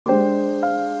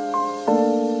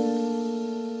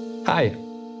Hi,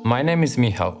 my name is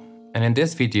Michał, and in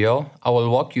this video I will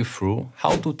walk you through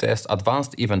how to test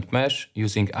Advanced Event Mesh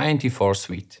using Int4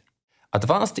 Suite.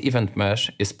 Advanced Event Mesh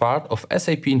is part of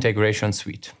SAP Integration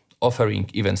Suite, offering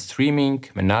event streaming,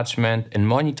 management, and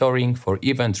monitoring for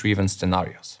event-driven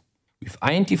scenarios. With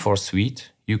Int4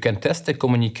 Suite, you can test the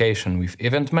communication with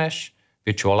Event Mesh,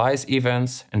 virtualize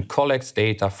events, and collect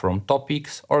data from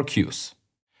topics or queues.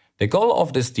 The goal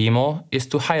of this demo is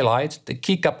to highlight the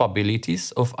key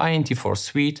capabilities of Int4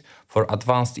 Suite for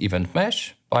Advanced Event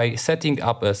Mesh by setting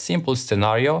up a simple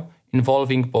scenario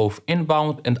involving both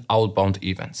inbound and outbound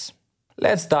events.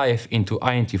 Let's dive into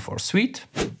Int4 Suite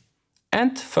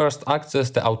and first access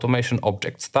the automation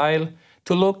object style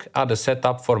to look at the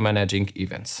setup for managing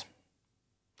events.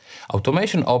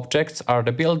 Automation objects are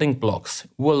the building blocks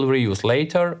we'll reuse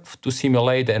later to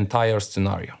simulate the entire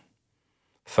scenario.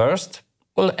 First,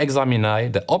 we'll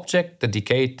examine the object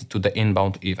dedicated to the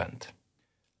inbound event.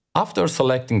 After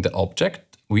selecting the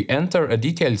object, we enter a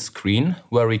detailed screen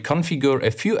where we configure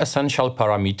a few essential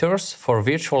parameters for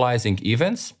virtualizing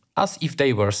events as if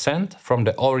they were sent from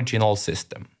the original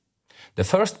system. The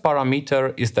first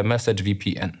parameter is the message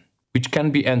VPN, which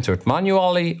can be entered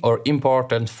manually or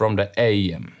imported from the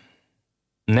AEM.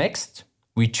 Next,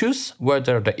 we choose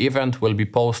whether the event will be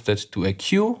posted to a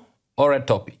queue or a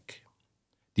topic.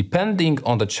 Depending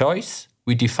on the choice,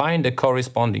 we define the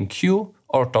corresponding queue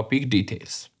or topic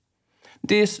details.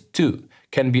 These, too,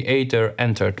 can be either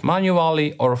entered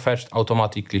manually or fetched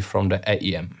automatically from the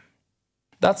AEM.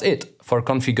 That's it for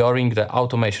configuring the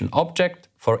automation object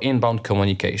for inbound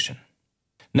communication.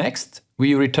 Next,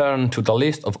 we return to the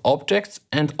list of objects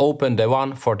and open the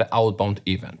one for the outbound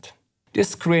event. This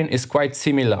screen is quite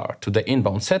similar to the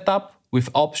inbound setup, with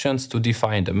options to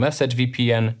define the message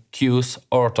VPN, queues,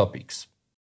 or topics.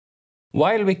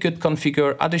 While we could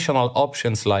configure additional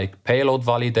options like payload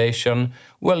validation,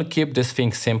 we'll keep this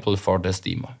thing simple for this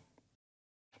demo.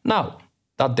 Now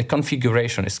that the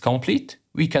configuration is complete,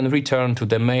 we can return to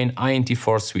the main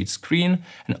Int4 Suite screen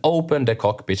and open the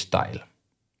cockpit tile.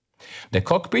 The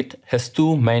cockpit has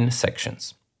two main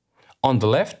sections. On the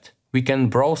left, we can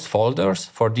browse folders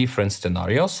for different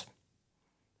scenarios,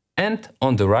 and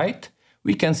on the right,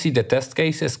 we can see the test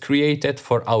cases created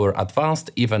for our Advanced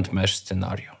Event Mesh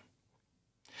scenario.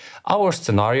 Our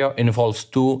scenario involves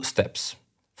two steps.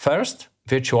 First,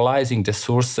 virtualizing the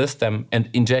source system and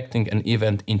injecting an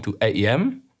event into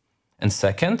AEM. And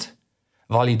second,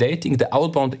 validating the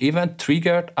outbound event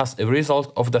triggered as a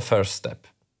result of the first step.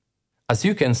 As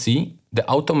you can see, the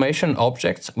automation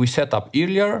objects we set up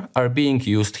earlier are being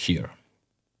used here.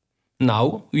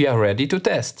 Now we are ready to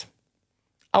test.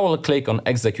 I will click on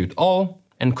Execute All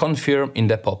and confirm in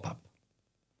the pop-up.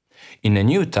 In a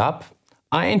new tab,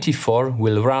 Int4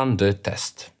 will run the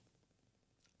test.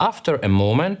 After a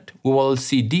moment, we will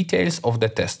see details of the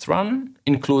test run,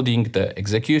 including the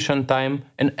execution time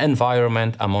and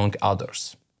environment, among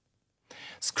others.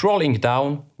 Scrolling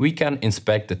down, we can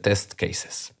inspect the test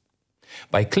cases.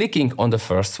 By clicking on the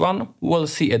first one, we will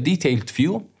see a detailed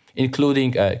view,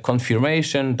 including a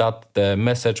confirmation that the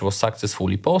message was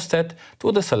successfully posted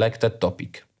to the selected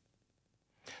topic.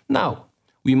 Now,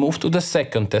 we move to the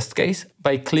second test case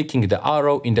by clicking the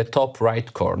arrow in the top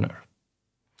right corner.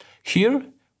 Here,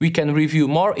 we can review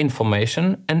more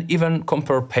information and even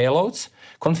compare payloads,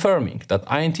 confirming that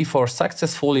Int4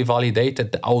 successfully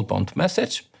validated the outbound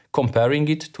message, comparing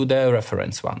it to the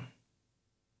reference one.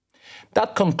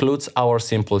 That concludes our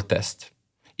simple test.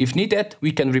 If needed,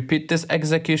 we can repeat this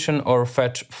execution or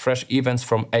fetch fresh events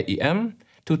from AEM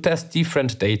to test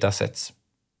different datasets.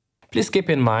 Please keep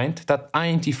in mind that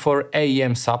Int4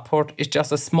 AEM support is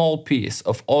just a small piece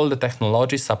of all the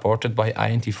technology supported by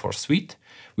Int4 Suite,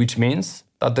 which means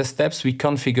that the steps we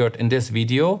configured in this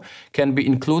video can be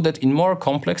included in more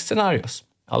complex scenarios,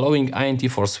 allowing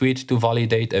Int4 Suite to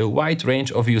validate a wide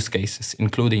range of use cases,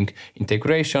 including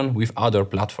integration with other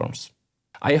platforms.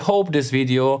 I hope this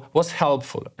video was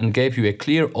helpful and gave you a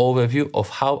clear overview of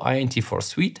how Int4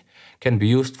 Suite can be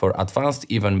used for Advanced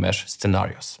Event Mesh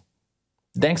scenarios.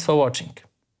 Thanks for watching.